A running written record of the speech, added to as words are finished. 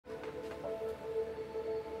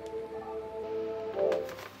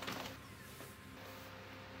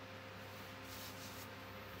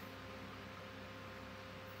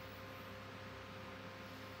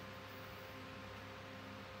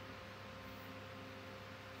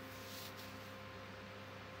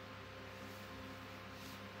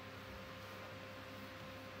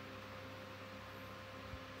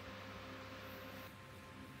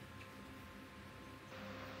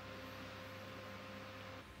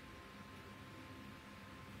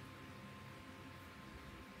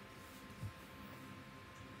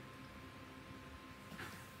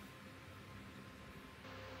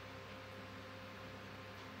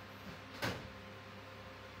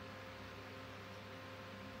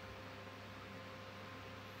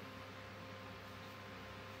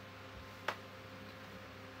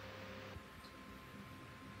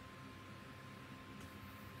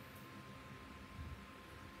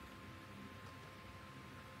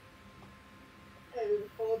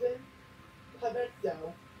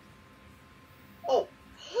Cornetto. Oh,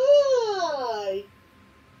 hi!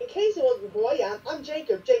 In case you wonder who I am, I'm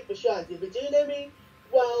Jacob, Jake for short. If you do know me,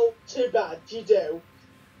 well, too bad, you do.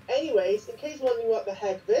 Anyways, in case you're wondering what the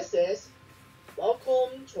heck this is,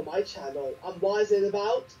 welcome to my channel. And why is it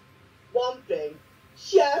about? One thing.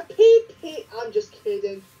 Yeah, pee. I'm just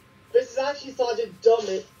kidding. This is actually Sergeant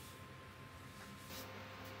Dummit.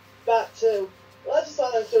 That too. Let's just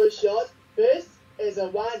start long story short. This is a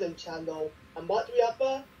random channel. And what do we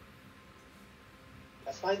offer?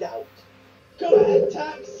 Let's find out. Go ahead,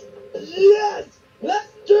 Tax! Yes!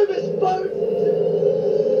 Let's do this, folks!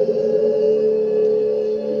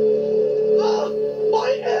 Ah!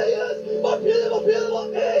 My ears! My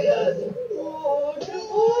beautiful ears! Oh,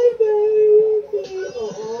 goodbye, baby!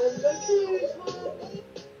 On vacation!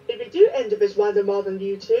 If you do enter this random mod on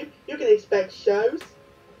YouTube, you can expect shows,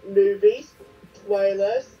 movies,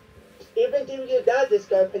 trailers, even DVD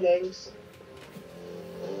disc openings.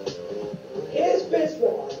 Here's this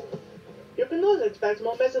one. You can also expect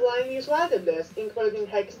more miscellaneous randomness, including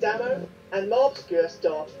Hex Demo and more obscure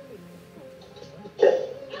stuff.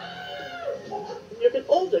 You can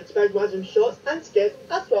also expect random shorts and skits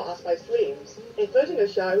as well as my streams, including a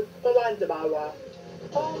show for Random Hour.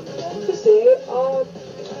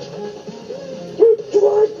 You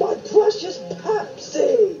drank my precious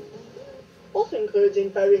Pepsi! Also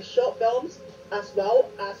including various short films as well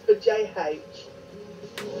as for JH.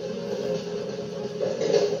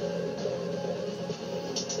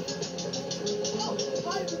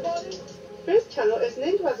 Hi everybody! This channel is an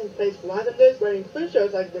interesting place for randomness where it includes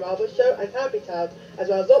shows like The Marvel Show and Happy Town, as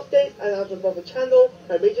well as updates, announcements of the channel,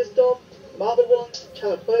 media stuff, Marvel ones,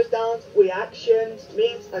 channel close downs, reactions,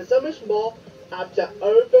 memes, and so much more after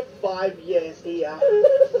over 5 years here.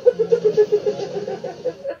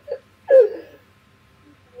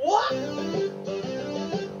 What?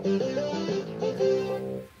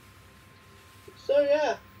 So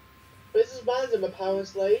yeah, this is random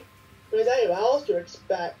apparently. But anyway, what else to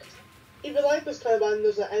expect? If you like this kind of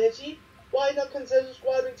randomness or energy, why not consider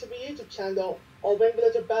subscribing to the YouTube channel, or ring the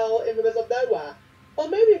little bell in the middle of nowhere? Or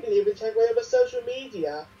maybe you can even check one of the social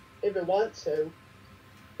media, if you want to.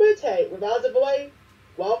 But hey, without the way,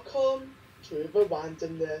 welcome to the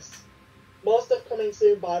randomness. More stuff coming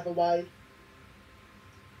soon, by the way.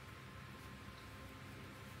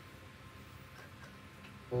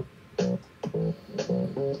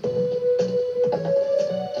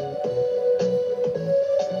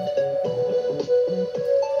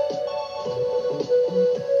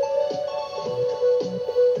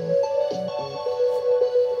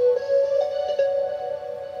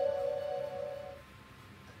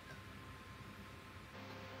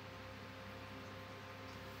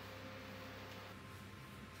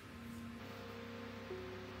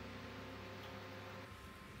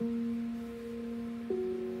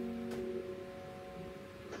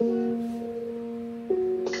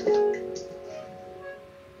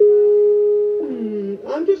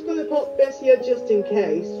 I'm just gonna put this here just in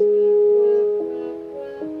case.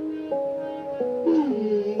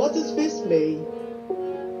 What does this mean?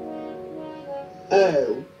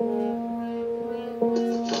 Oh.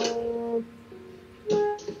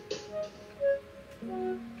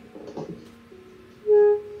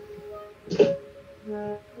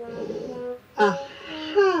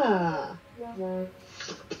 Aha!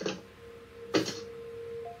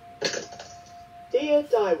 Dear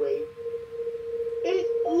Diary, it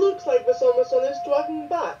looks like the summer sun is striking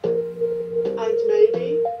back. And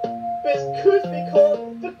maybe this could be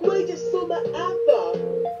called the greatest summer ever.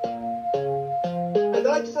 And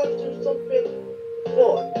I just have to do something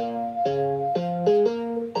fun.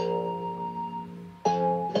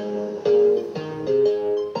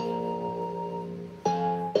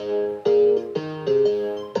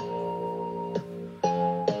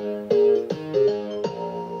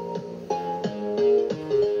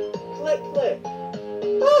 Click.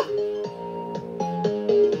 Ah!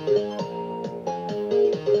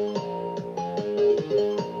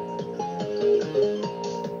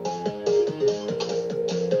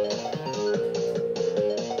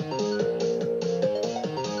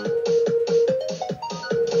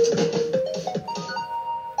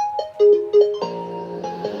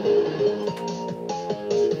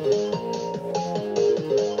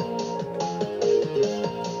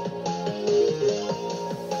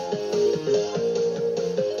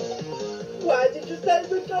 Where did you say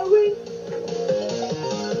we're going?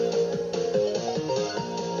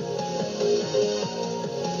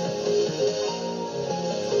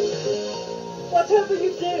 Whatever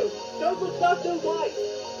you do, don't look left or right.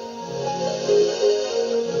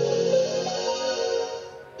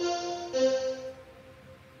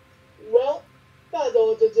 Well,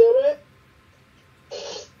 how to do it.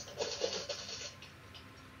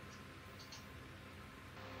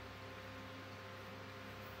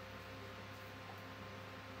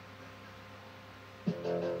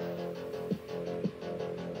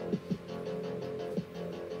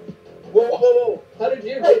 Whoa. How did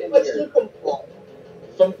you get in here?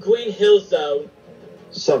 From Green Hill Zone.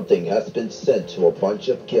 Something has been sent to a bunch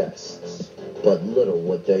of guests, but little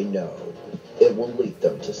would they know. It will lead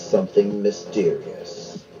them to something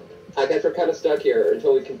mysterious. I guess we're kind of stuck here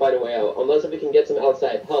until we can find a way out, unless we can get some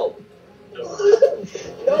outside help.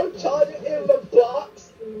 No China in the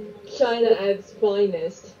box. China at its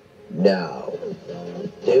finest. Now,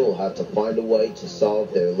 they will have to find a way to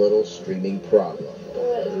solve their little streaming problem.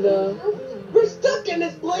 What the? We're stuck in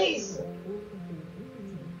this place!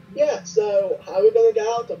 Yeah, so how are we gonna get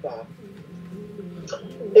out of that?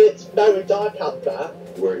 It's very dark out there.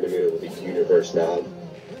 We're in the middle of the universe now.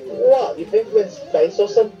 What, you think we're in space or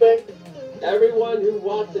something? Everyone who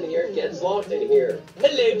walks in here gets locked in here.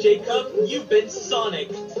 Hello, Jacob. You've been Sonic.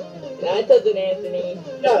 That doesn't, Anthony.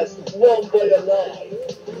 Yes, one way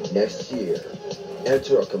alive. Next year,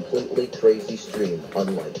 enter a completely crazy stream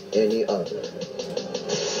unlike any other.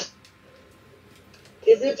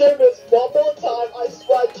 If you do this one more time, I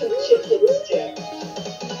swear to chicken stick.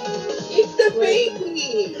 It's the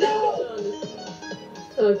baby!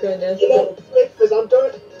 Oh goodness. You know, because I'm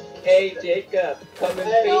doing. Hey, Jacob, come and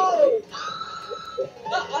Hey, face me.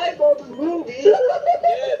 I'm on the movie. Yeah, I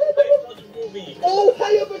saw the movie. Oh,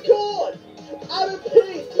 hail the corn! Adam P!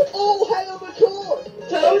 Oh, hail the corn!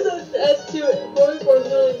 Tells us S2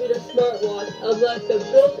 44mm smartwatch, Alexa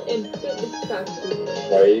built-in fitness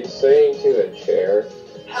tracker. Are you saying to a chair?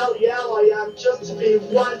 Hell yeah, I am, just to be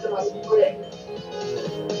right in my spring.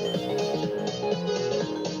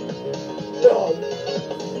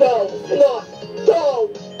 No, come on, no!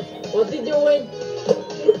 What's he doing?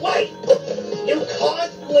 Wait! You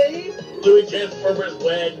can't leave? Louis Transformers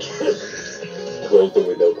win. Close the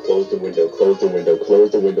window, close the window, close the window,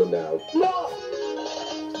 close the window now. No!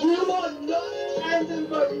 You are not ending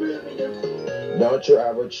my movie. Not your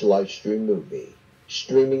average live stream movie.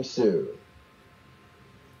 Streaming soon.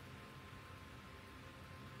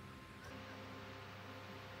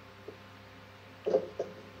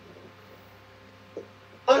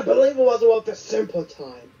 I believe it was about a simple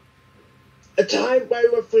time. A time where we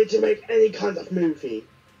were free to make any kind of movie.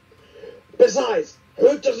 Besides,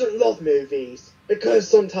 who doesn't love movies? Because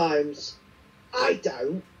sometimes I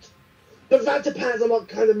don't. But that depends on what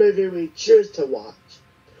kind of movie we choose to watch.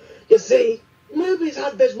 You see, movies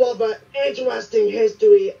have this rather interesting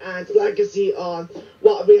history and legacy on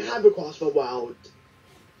what we have across the world.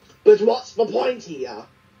 But what's the point here?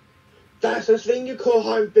 There's this thing you call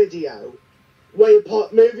home video, where you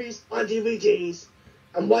put movies on DVDs,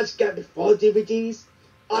 and what you get before DVDs,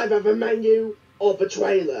 either the menu or the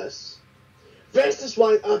trailers. This is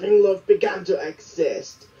why Urban Love began to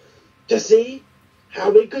exist, to see how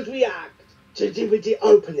we could react to DVD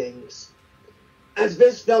openings. And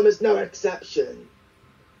this film is no exception.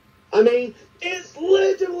 I mean, it's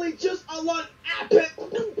literally just a lot epic.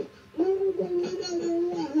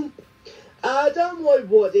 Don't worry,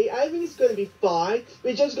 Woody, I think it's going to be fine.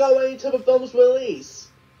 We just gotta wait until the film's release.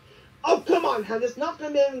 Oh, come on, Han, it's not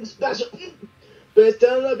going to be anything special. But it's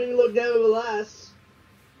still not being looked nevertheless.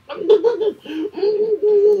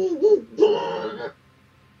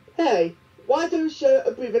 Hey, why don't you show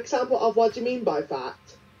a brief example of what you mean by that?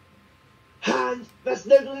 Han, that's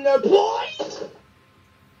literally no point!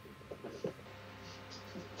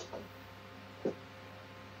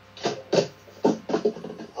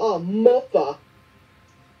 Oh, mother.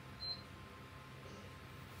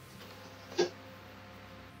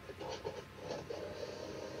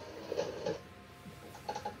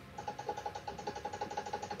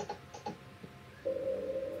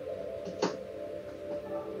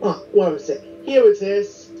 Oh, where is it? Here it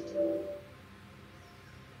is.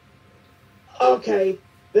 Okay,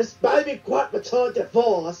 this better be quite the tour de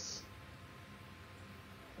force.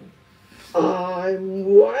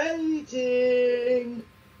 I'm waiting.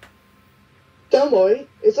 Don't worry,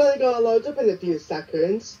 it's only gonna load up in a few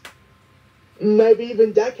seconds. Maybe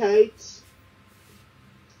even decades.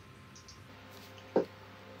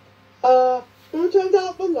 Who turned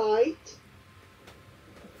out the light?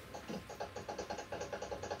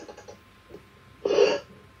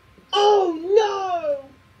 Oh no!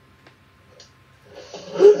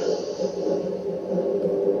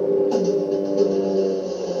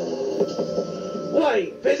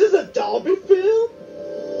 Wait, this is a Derby film?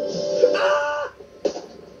 Ah!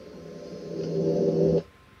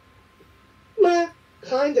 Meh,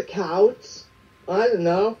 kinda counts. I don't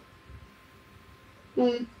know.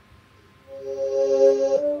 The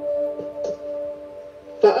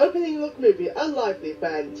opening look movie, unlikely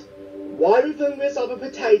event. Why we filming this of a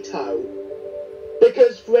potato?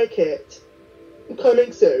 Because frick it.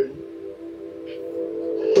 Coming soon.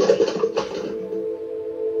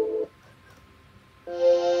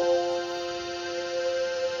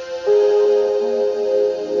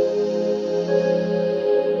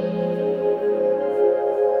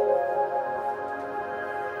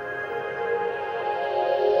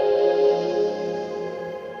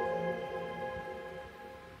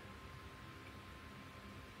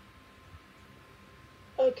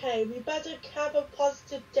 Okay, we better have a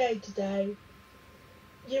positive day today.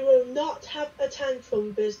 You will not have a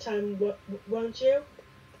tantrum this time, won't you?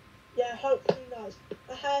 Yeah, hopefully not.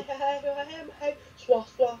 Hey,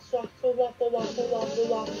 swaff, waffle, waffle, waffle.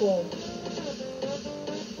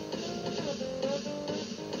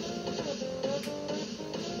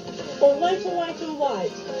 Alright.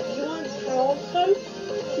 You want Carolco?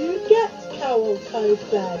 You get Carolco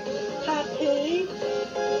then. Happy?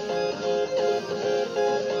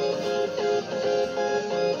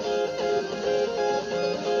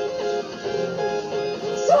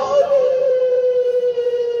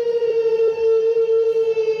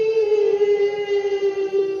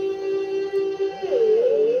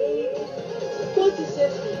 What is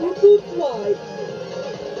it? You could write.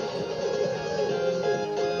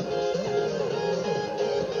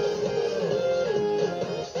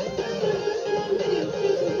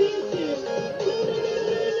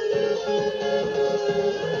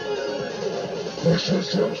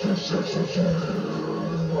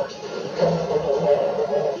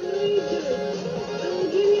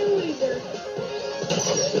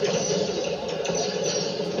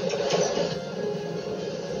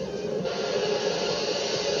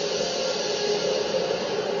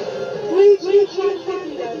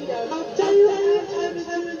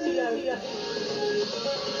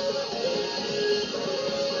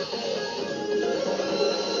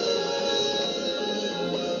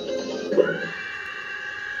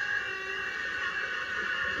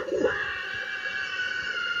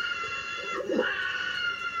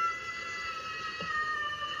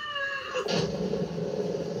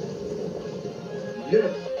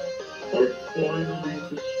 Yes, I finally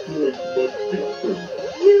destroyed my victim.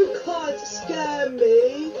 You can't scare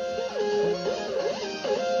me.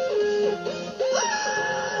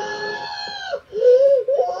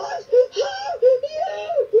 What have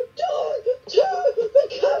you done to the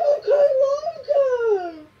Carolco logo?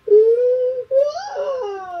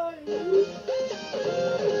 Why?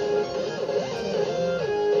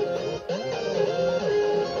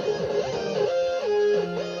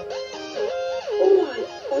 Alright,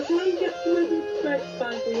 I'll try and get the little thread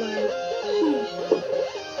by the way. Sheesh.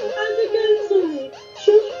 And again, sorry.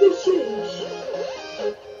 Shush the sheesh.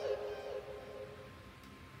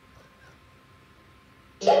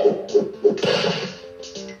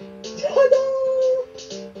 Ta-da!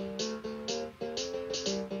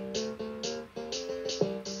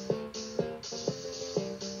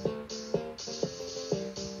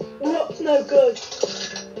 What's no good?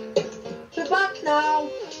 You're back now.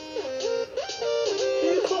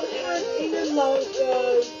 Who put hand in a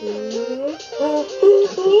logo? Who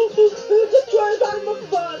just drove out of my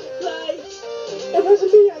first place? It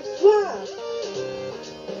wasn't me, I swear.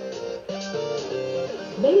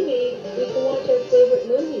 Maybe we can watch our favorite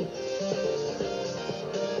movies.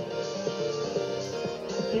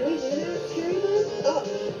 Can we do that, Carolco?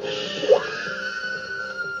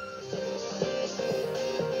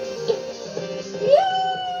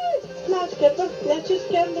 Yay! Let's just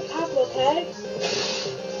get in the cabin, okay?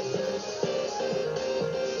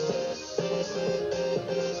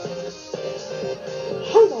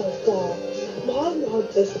 Hello, Bob. My name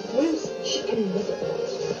is Bruce Chicken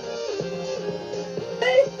Nuggets.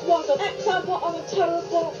 This was an example of a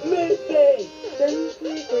terrible movie.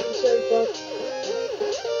 Strangely green sofa.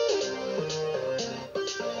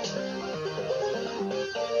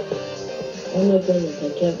 Oh my goodness, I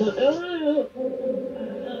can't find.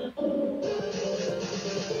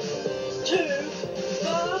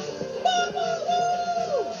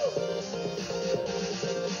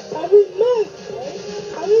 Are we mad?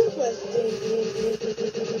 How interesting.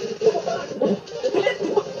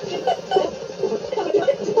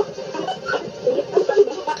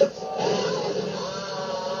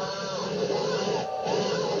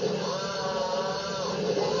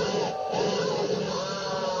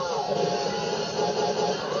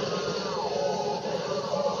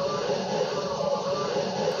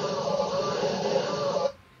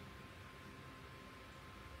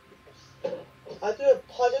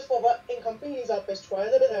 companies are best trying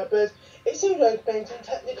it out, but it seems to explain some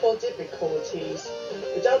technical difficulties.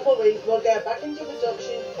 But don't worry, we'll get back into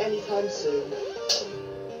production anytime soon.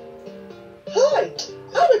 Hi!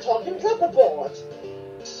 I'm a talking clapperboard!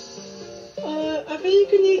 I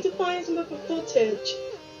think you need to find some other footage.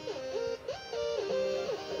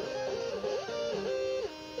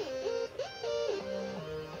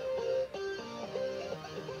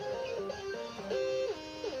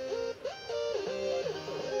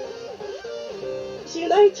 See you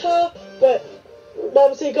later! But,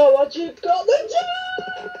 Mumsy, go on, you got the job!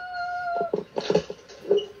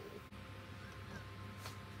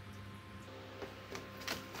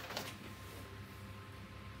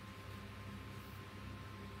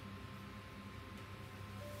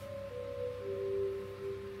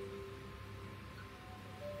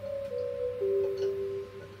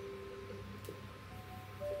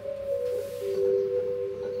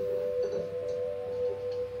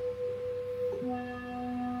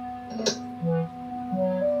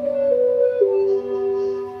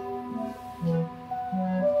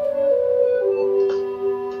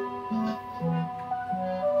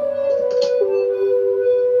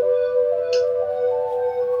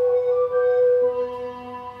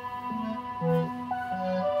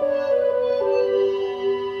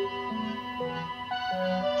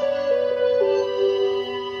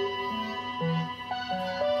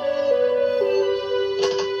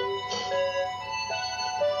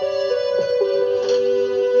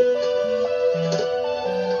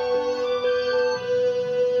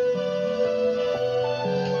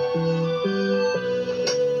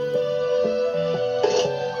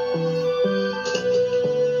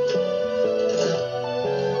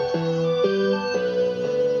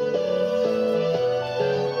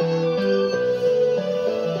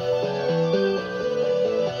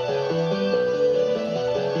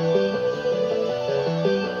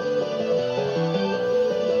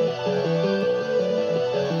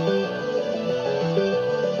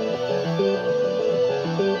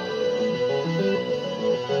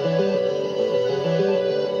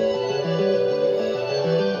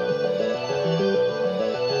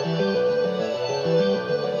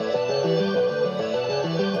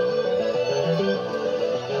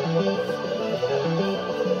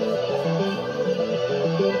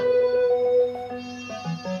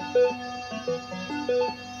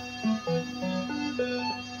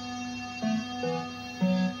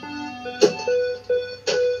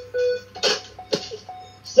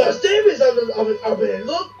 So Stevens opening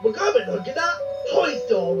look, we're going to look at that Toy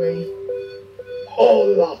Story.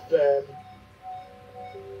 All of them.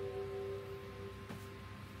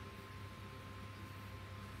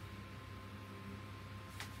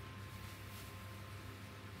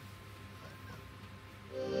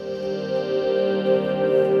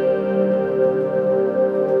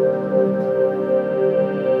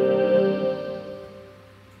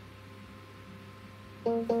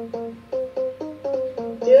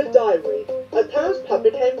 Dear Diary, my parents' pub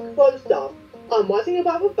became closed up. I'm writing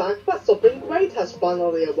about the fact that something great has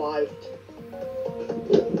finally arrived.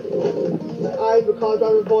 I'm the car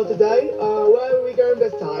driver for today. Where are we going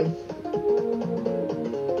this time?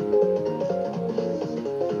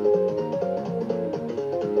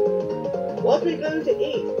 What are we going to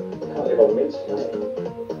eat? Can't live on mince tonight.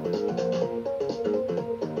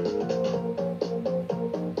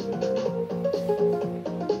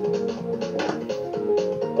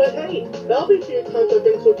 But hey, there'll be a few times when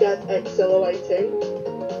things will get exhilarating.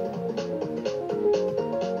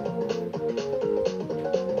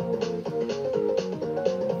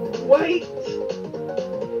 Wait!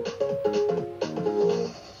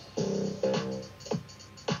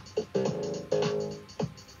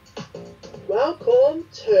 Welcome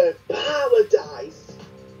to paradise!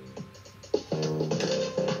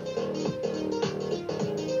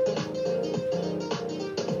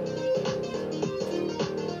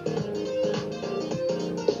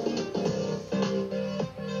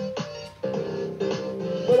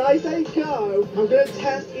 When I say go, I'm going to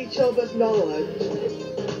test each other's knowledge. I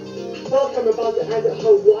feel like I'm about to end at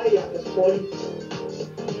Hawaii at this point.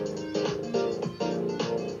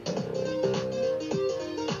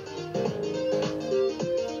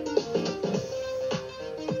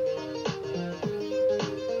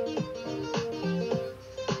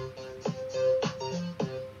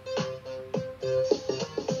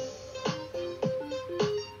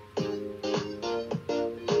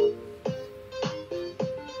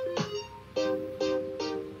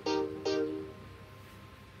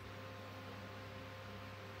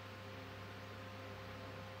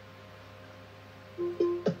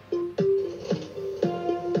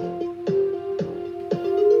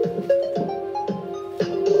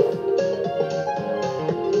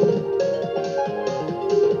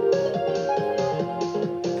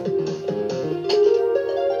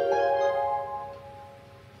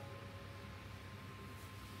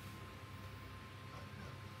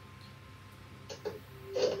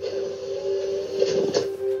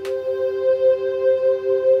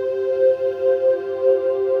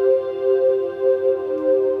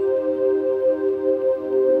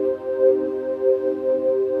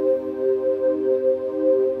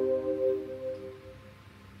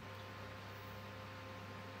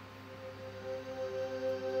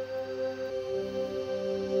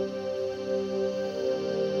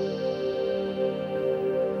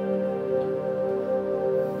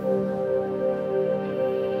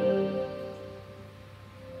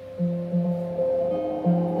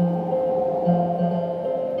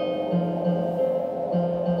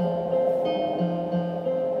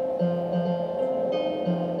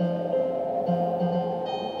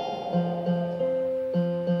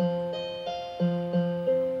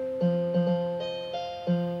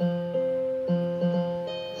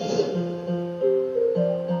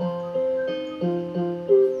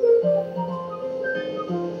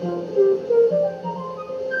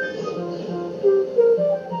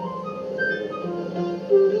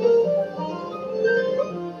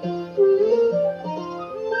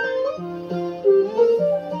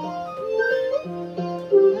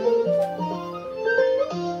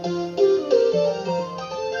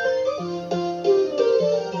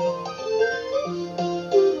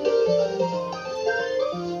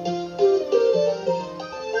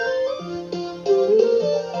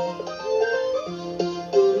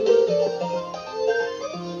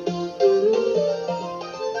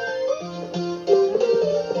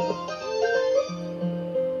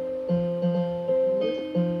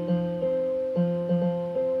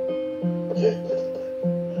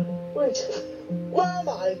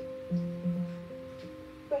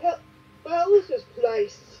 hell is this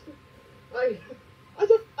place? I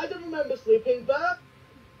don't remember sleeping there.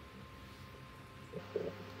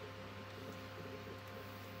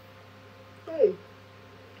 Hey,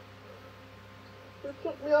 who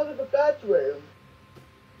took me out of the bedroom?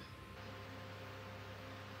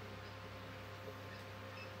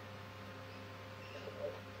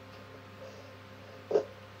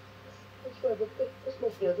 This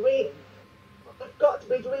must be a dream. I've got to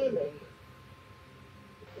be dreaming.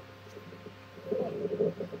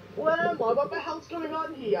 Where am I? What the hell's going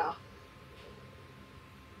on here?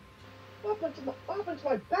 What happened to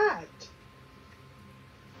my bed?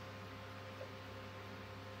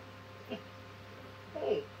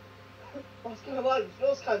 Hey, I was gonna lie, it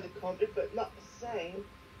feels kind of comfy, but not the same.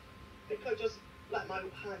 I could just let my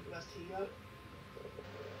hand rest here.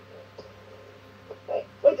 Hey,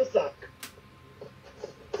 wait a sec.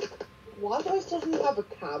 Why do I suddenly have a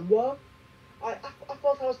camera? I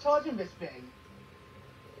thought I was charging this thing.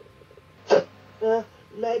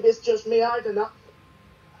 Maybe it's just me, I don't know.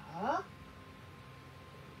 Huh?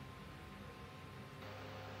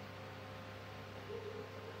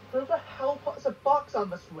 Who the hell puts a box on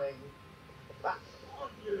the swing? That's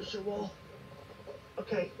unusual.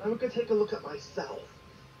 Okay, I'm gonna take a look at myself.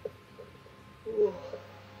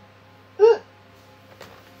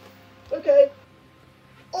 Okay.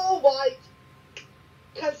 Alright.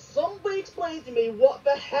 Can somebody explain to me what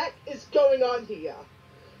the heck is going on here?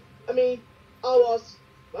 I mean, I was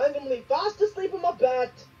randomly fast asleep in my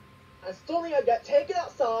bed, and suddenly I get taken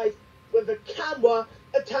outside with a camera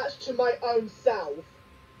attached to my own self.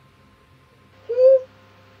 Who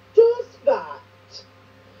does that?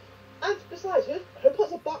 And besides, who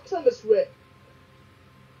puts a box on the swing?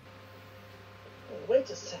 Oh, wait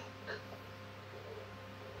a sec.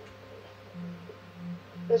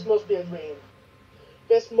 This must be a dream.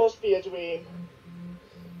 This must be a dream.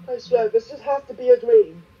 I swear, this just has to be a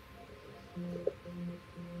dream.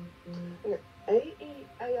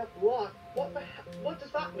 AEAF what? What the hell? What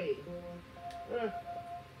does that mean?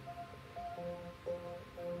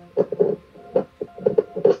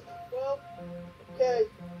 Well, okay.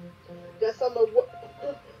 Guess I'm a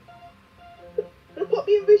who put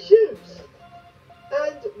me in these shoes?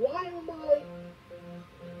 And why am I?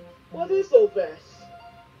 What is all this?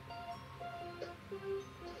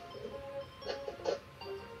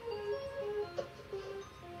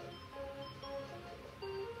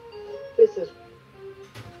 This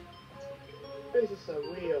is so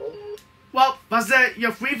real. Well, that's it.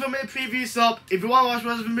 Your 3-minute previews up. If you want to watch the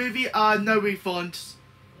rest of the movie, no refunds.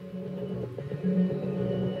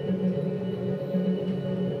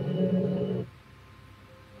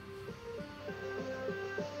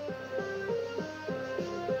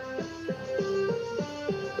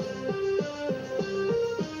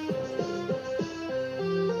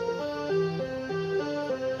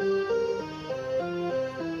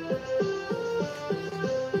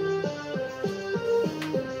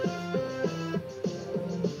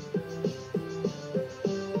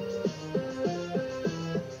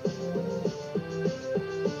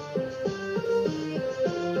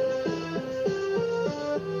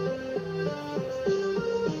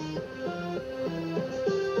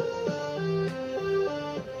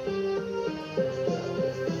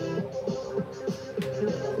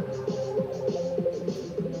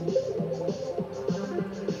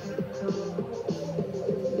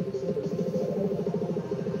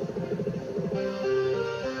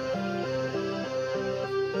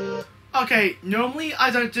 Okay, normally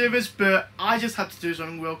I don't do this, but I just had to do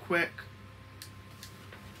something real quick.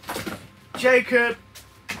 Jacob,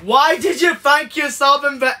 why did you thank yourself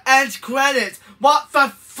in the end credits? What the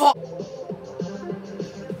fuck?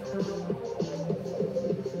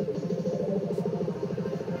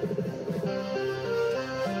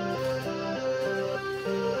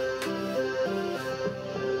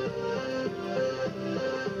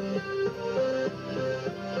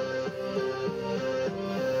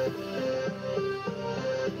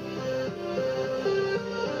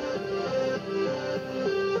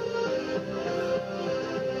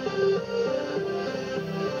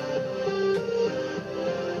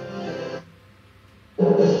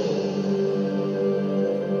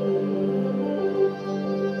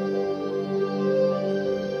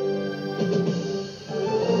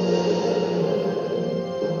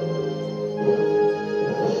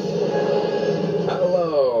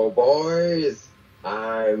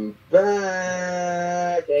 I'm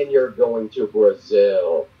back, and you're going to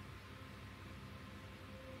Brazil.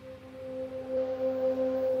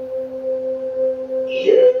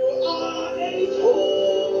 You are a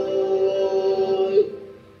toy!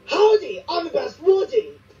 Howdy, I'm the best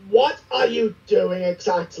Woody. What are you you doing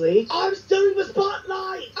exactly? I'm still